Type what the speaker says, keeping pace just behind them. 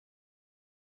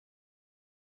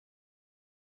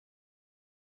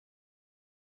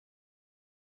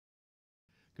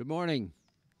Good morning.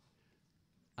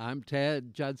 I'm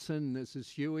Ted Judson. This is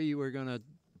Hughie. We're going to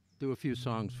do a few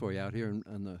songs for you out here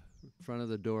on the front of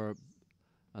the door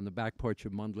on the back porch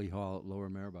of Mundley Hall at Lower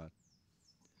Maribot.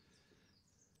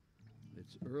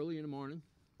 It's early in the morning,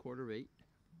 7:45.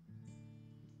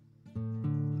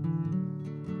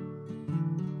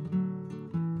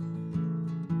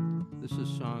 This is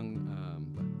a song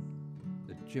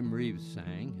that Jim Reeves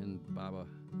sang and Baba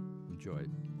enjoyed.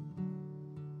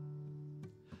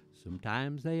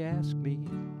 Sometimes they ask me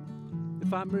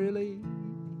if I'm really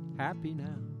happy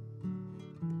now,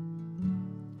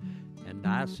 and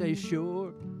I say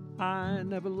sure, I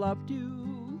never loved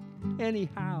you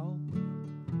anyhow.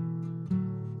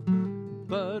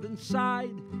 But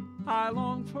inside I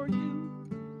long for you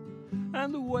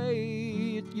and the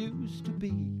way it used to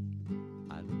be.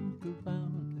 I look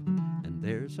around and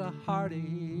there's a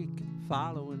heartache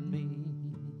following me.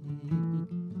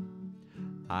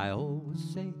 I always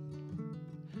say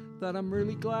that I'm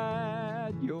really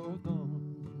glad you're gone.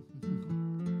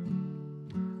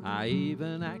 I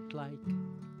even act like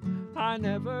I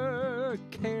never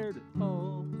cared at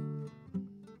all.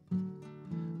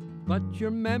 But your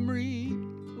memory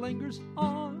lingers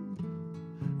on,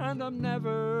 and I'm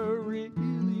never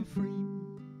really free.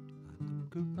 I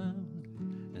look around,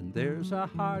 and there's a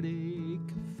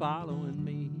heartache following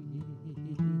me.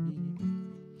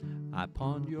 I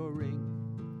pawned your ring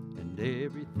and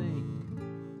everything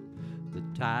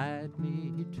that tied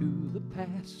me to the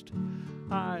past.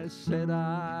 I said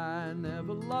I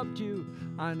never loved you,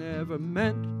 I never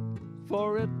meant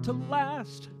for it to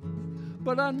last.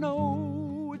 But I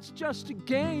know it's just a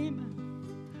game,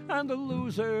 and the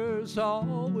loser's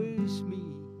always me.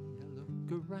 I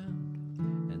look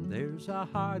around, and there's a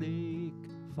heartache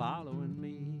following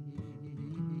me.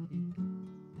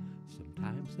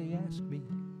 Sometimes they ask me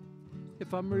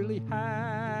if I'm really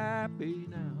happy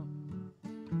now,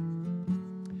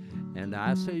 and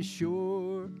I say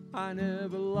sure, I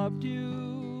never loved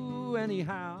you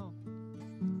anyhow.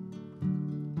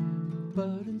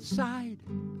 But inside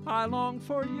I long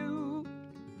for you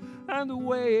and the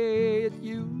way it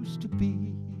used to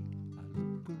be. I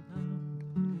look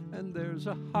around and there's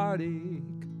a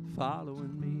heartache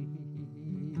following me.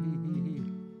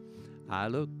 I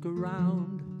look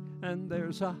around and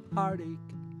there's a heartache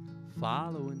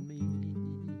following me.